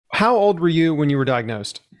How old were you when you were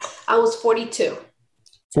diagnosed? I was 42.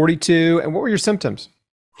 42. And what were your symptoms?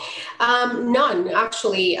 None,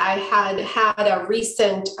 actually. I had a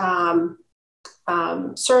recent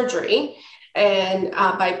surgery, and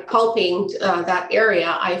by pulping that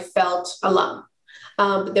area, I felt a lump.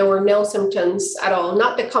 But there were no symptoms at all,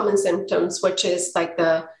 not the common symptoms, which is like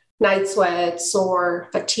the night sweats or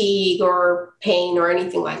fatigue or pain or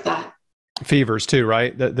anything like that. Fevers too,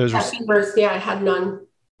 right? Those are Fevers, yeah, I had none.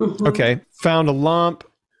 Mhm. okay. Found a lump,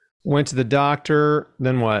 went to the doctor,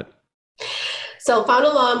 then what? So found a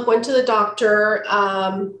lump, went to the doctor.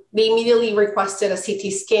 They immediately requested a CT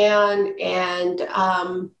scan, and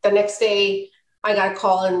the next day I got a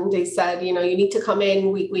call and they said, you need to come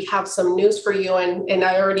in. We have some news for you, and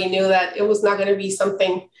I already knew that it was not going to be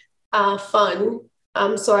something fun.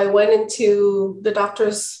 So I went into the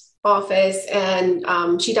doctor's office, and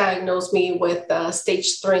she diagnosed me with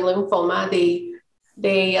stage 3 lymphoma.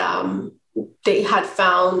 They had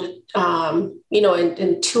found,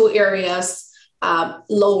 in 2 areas,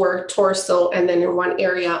 lower torso, and then in 1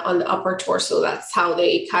 area on the upper torso. That's how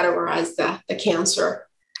they categorized the cancer.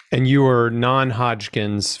 And you were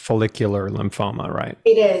non-Hodgkin's follicular lymphoma, right?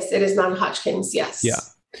 It is non-Hodgkin's, yes. Yeah.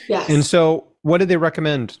 Yes. And so what did they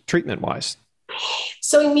recommend treatment-wise?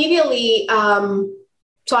 So immediately,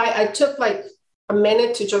 so I took like a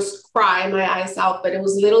minute to just cry my eyes out, but it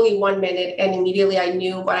was literally 1 minute, and immediately I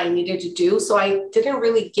knew what I needed to do. So I didn't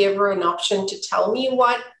really give her an option to tell me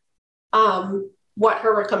what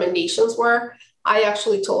her recommendations were. I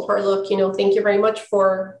actually told her, look, thank you very much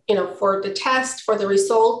for the test, for the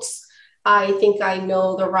results. I think I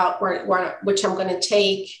know the route which I'm going to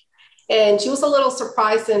take. And she was a little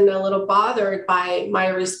surprised and a little bothered by my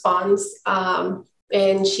response.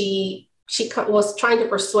 And she was trying to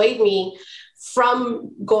persuade me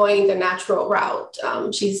from going the natural route.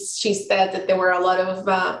 She said that there were a lot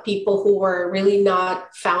of people who were really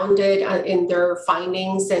not founded in their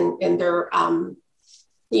findings and in their,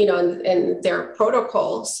 in their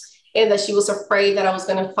protocols, and that she was afraid that I was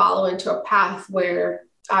going to follow into a path where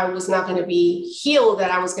I was not going to be healed,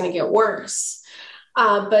 that I was going to get worse.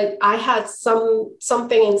 But I had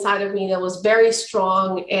something inside of me that was very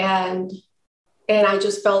strong, and I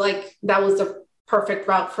just felt like that was the perfect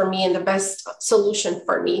route for me and the best solution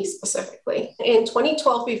for me specifically. In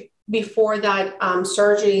 2012, before that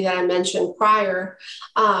surgery that I mentioned prior,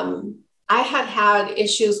 I had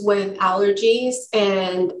issues with allergies,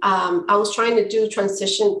 and I was trying to do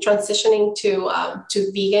transitioning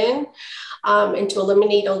to vegan and to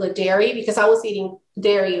eliminate all the dairy, because I was eating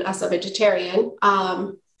dairy as a vegetarian.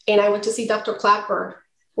 And I went to see Dr. Clapper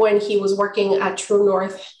when he was working at True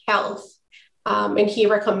North Health. And he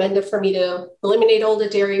recommended for me to eliminate all the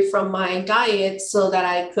dairy from my diet so that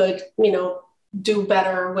I could, do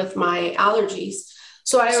better with my allergies.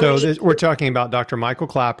 We're talking about Dr. Michael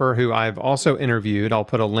Clapper, who I've also interviewed. I'll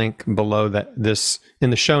put a link below this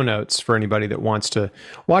in the show notes for anybody that wants to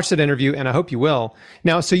watch that interview, and I hope you will.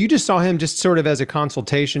 Now, so you just saw him just sort of as a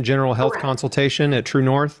consultation, general health consultation at True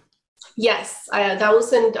North? Yes, that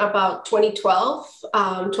was in about 2012,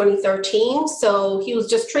 2013. So he was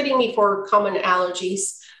just treating me for common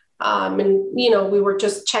allergies. And, we were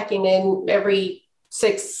just checking in every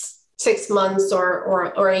six months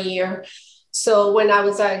or a year. So when I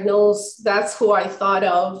was diagnosed, that's who I thought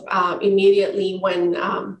of immediately when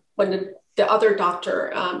the other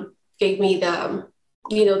doctor gave me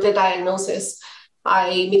the diagnosis. I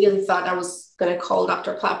immediately thought I was going to call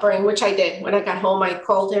Dr. Clapper, and which I did. When I got home, I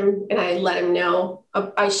called him and I let him know.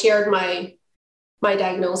 I shared my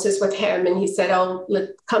diagnosis with him, and he said, "Oh,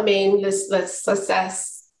 come in. Let's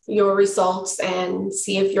assess your results and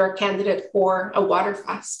see if you're a candidate for a water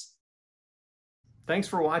fast." Thanks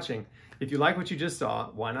for watching. If you like what you just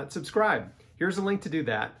saw, why not subscribe? Here's a link to do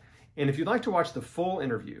that. And if you'd like to watch the full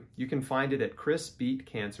interview, you can find it at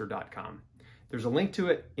chrisbeatcancer.com. There's a link to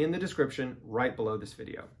it in the description right below this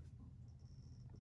video.